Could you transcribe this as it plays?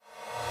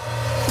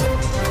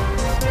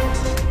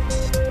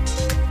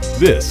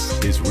This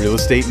is Real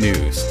Estate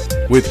News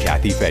with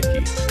Kathy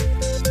Fettke.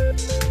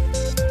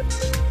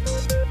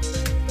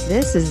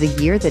 This is the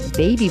year that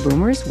baby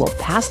boomers will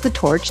pass the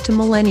torch to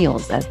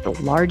millennials as the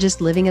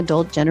largest living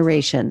adult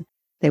generation.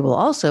 They will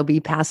also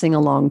be passing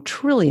along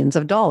trillions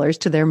of dollars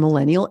to their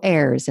millennial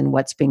heirs in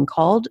what's being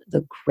called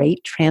the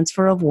Great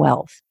Transfer of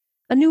Wealth.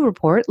 A new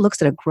report looks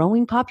at a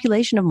growing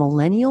population of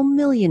millennial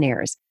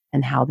millionaires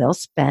and how they'll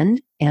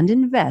spend and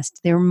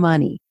invest their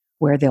money,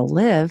 where they'll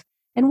live,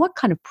 and what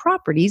kind of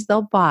properties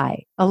they'll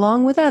buy,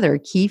 along with other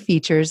key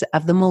features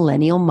of the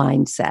millennial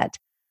mindset.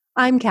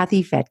 I'm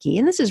Kathy Fettke,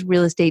 and this is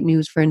Real Estate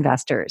News for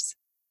Investors.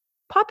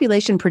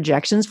 Population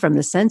projections from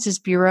the Census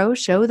Bureau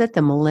show that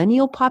the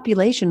millennial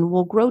population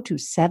will grow to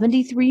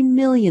 73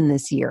 million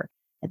this year,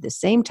 at the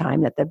same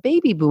time that the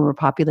baby boomer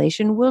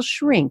population will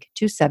shrink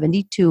to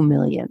 72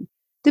 million.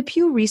 The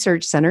Pew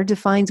Research Center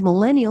defines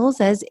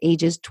millennials as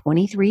ages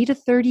 23 to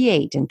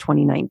 38 in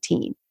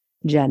 2019.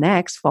 Gen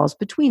X falls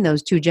between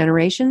those two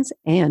generations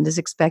and is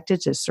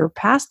expected to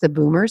surpass the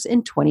boomers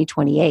in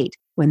 2028,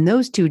 when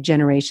those two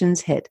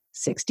generations hit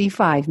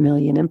 65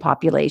 million in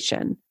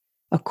population.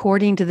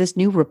 According to this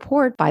new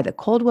report by the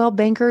Coldwell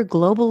Banker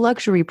Global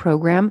Luxury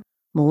Program,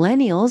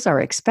 millennials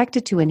are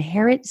expected to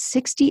inherit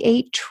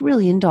 $68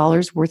 trillion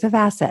worth of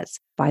assets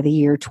by the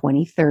year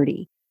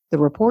 2030. The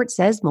report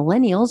says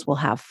millennials will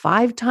have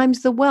 5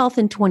 times the wealth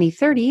in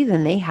 2030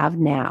 than they have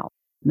now.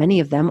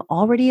 Many of them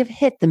already have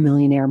hit the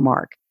millionaire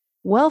mark.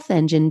 Wealth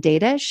Engine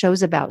data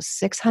shows about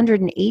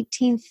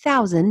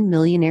 618,000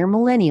 millionaire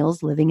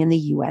millennials living in the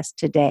U.S.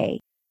 today.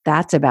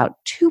 That's about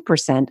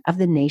 2% of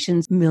the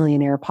nation's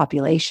millionaire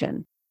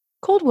population.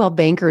 Coldwell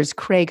Banker's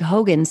Craig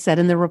Hogan said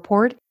in the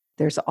report,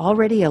 there's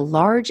already a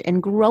large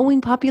and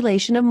growing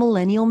population of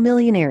millennial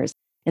millionaires,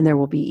 and there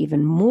will be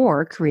even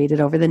more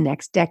created over the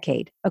next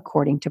decade,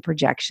 according to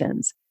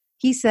projections.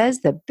 He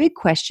says the big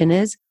question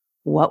is,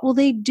 what will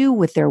they do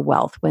with their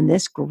wealth when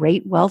this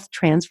great wealth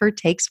transfer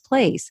takes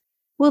place?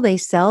 Will they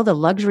sell the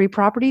luxury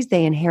properties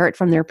they inherit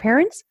from their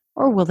parents,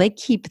 or will they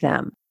keep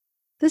them?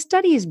 The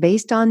study is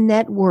based on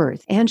net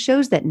worth and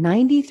shows that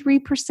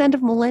 93%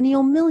 of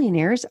millennial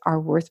millionaires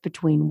are worth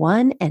between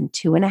 $1 and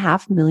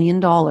 $2.5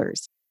 million.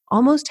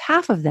 Almost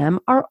half of them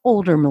are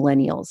older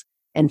millennials,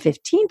 and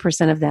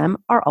 15% of them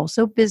are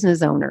also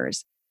business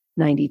owners.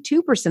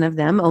 92% of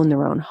them own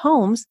their own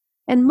homes,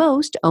 and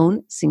most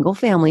own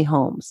single-family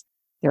homes.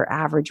 Their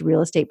average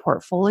real estate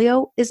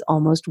portfolio is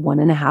almost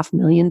 $1.5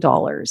 million.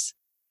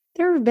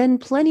 There have been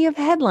plenty of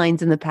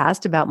headlines in the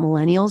past about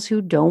millennials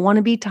who don't want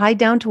to be tied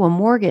down to a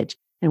mortgage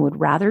and would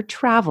rather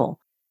travel.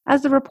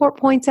 As the report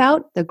points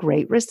out, the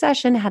Great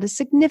Recession had a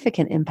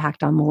significant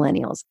impact on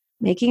millennials,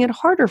 making it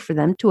harder for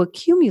them to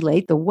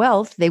accumulate the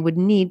wealth they would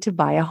need to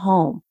buy a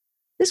home.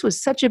 This was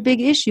such a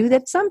big issue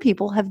that some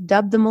people have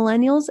dubbed the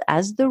millennials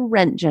as the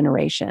rent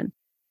generation.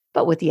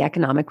 But with the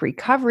economic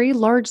recovery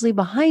largely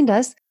behind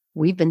us,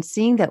 we've been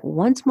seeing that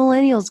once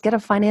millennials get a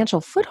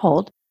financial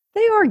foothold,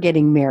 they are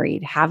getting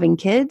married, having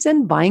kids,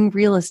 and buying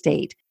real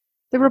estate.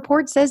 The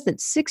report says that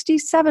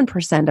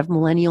 67% of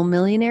millennial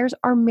millionaires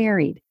are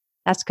married.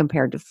 That's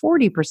compared to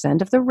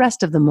 40% of the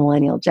rest of the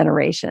millennial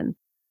generation.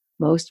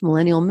 Most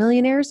millennial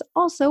millionaires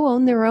also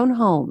own their own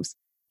homes.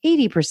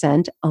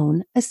 80%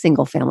 own a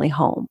single-family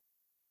home.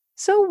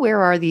 So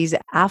where are these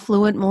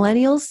affluent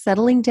millennials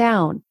settling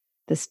down?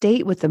 The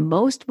state with the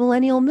most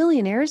millennial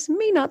millionaires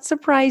may not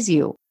surprise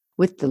you.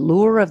 With the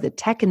lure of the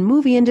tech and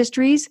movie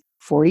industries,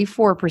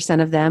 44%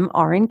 of them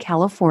are in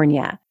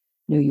California.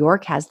 New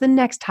York has the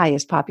next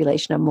highest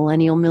population of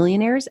millennial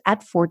millionaires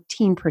at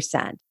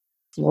 14%.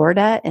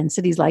 Florida and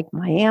cities like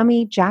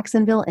Miami,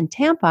 Jacksonville, and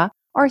Tampa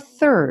are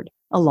third,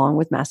 along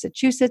with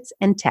Massachusetts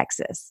and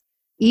Texas.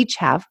 Each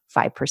have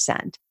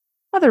 5%.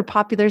 Other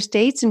popular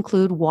states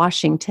include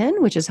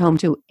Washington, which is home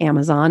to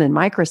Amazon and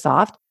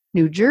Microsoft,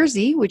 New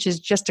Jersey, which is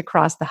just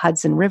across the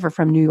Hudson River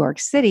from New York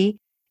City,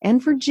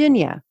 and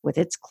Virginia, with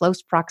its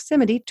close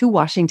proximity to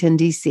Washington,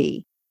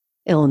 D.C.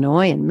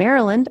 Illinois and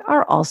Maryland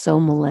are also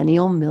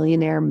millennial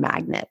millionaire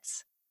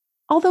magnets.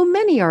 Although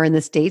many are in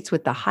the states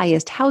with the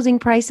highest housing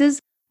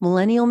prices,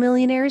 millennial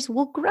millionaires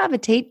will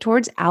gravitate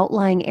towards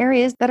outlying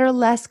areas that are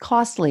less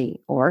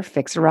costly or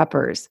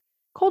fixer-uppers.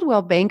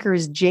 Coldwell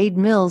Banker's Jade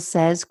Mills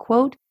says,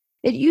 quote,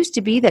 "It used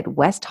to be that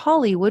West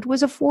Hollywood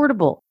was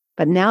affordable,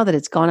 but now that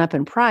it's gone up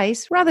in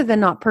price, rather than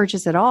not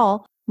purchase at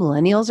all,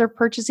 millennials are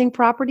purchasing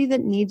property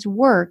that needs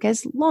work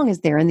as long as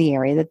they're in the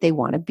area that they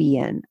want to be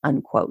in,"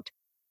 unquote.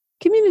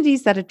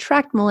 Communities that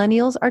attract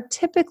millennials are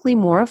typically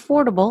more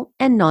affordable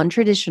and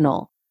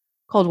non-traditional.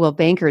 Coldwell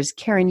Banker's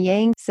Karen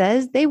Yang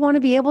says they want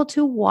to be able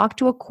to walk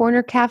to a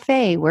corner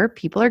cafe where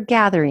people are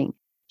gathering.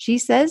 She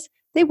says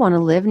they want to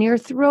live near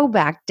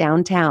throwback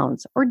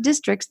downtowns or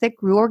districts that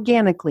grew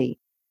organically,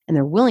 and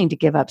they're willing to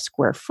give up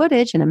square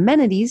footage and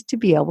amenities to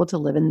be able to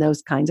live in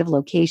those kinds of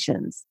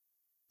locations.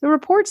 The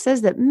report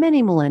says that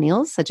many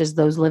millennials, such as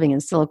those living in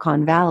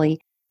Silicon Valley,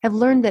 have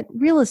learned that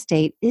real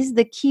estate is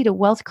the key to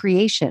wealth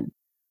creation.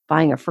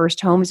 Buying a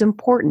first home is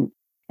important,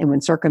 and when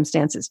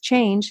circumstances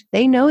change,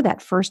 they know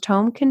that first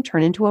home can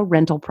turn into a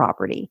rental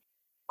property.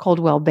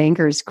 Coldwell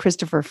Banker's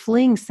Christopher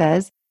Fling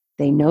says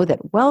they know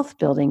that wealth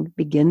building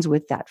begins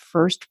with that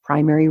first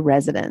primary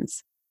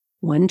residence.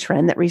 One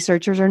trend that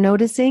researchers are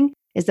noticing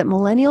is that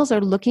millennials are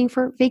looking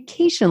for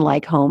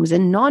vacation-like homes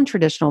in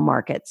non-traditional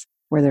markets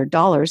where their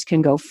dollars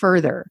can go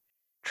further.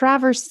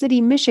 Traverse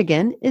City,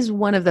 Michigan is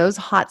one of those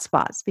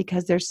hotspots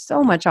because there's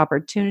so much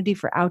opportunity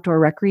for outdoor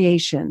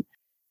recreation.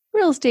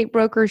 Real estate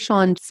broker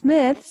Sean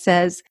Smith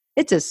says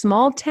it's a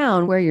small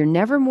town where you're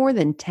never more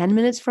than 10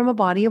 minutes from a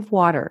body of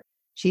water.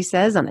 She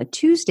says on a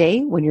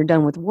Tuesday, when you're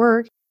done with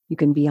work, you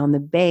can be on the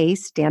bay,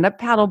 stand-up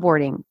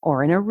paddleboarding,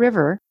 or in a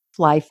river,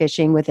 fly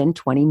fishing within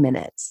 20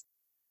 minutes.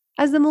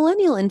 As the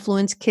millennial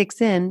influence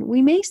kicks in,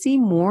 we may see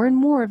more and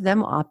more of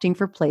them opting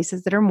for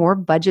places that are more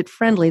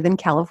budget-friendly than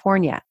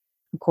California.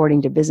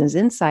 According to Business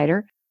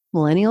Insider,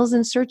 millennials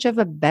in search of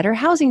a better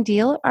housing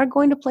deal are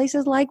going to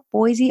places like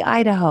Boise,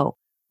 Idaho,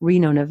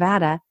 Reno,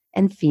 Nevada,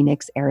 and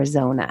Phoenix,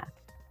 Arizona.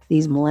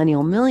 These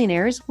millennial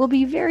millionaires will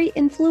be very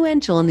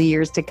influential in the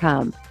years to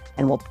come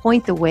and will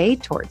point the way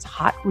towards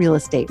hot real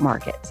estate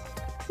markets.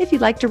 If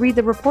you'd like to read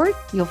the report,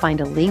 you'll find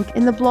a link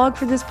in the blog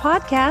for this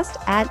podcast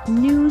at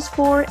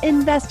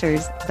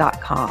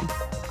newsforinvestors.com.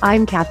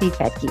 I'm Kathy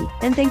Fettke,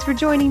 and thanks for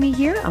joining me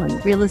here on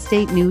Real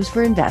Estate News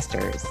for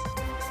Investors.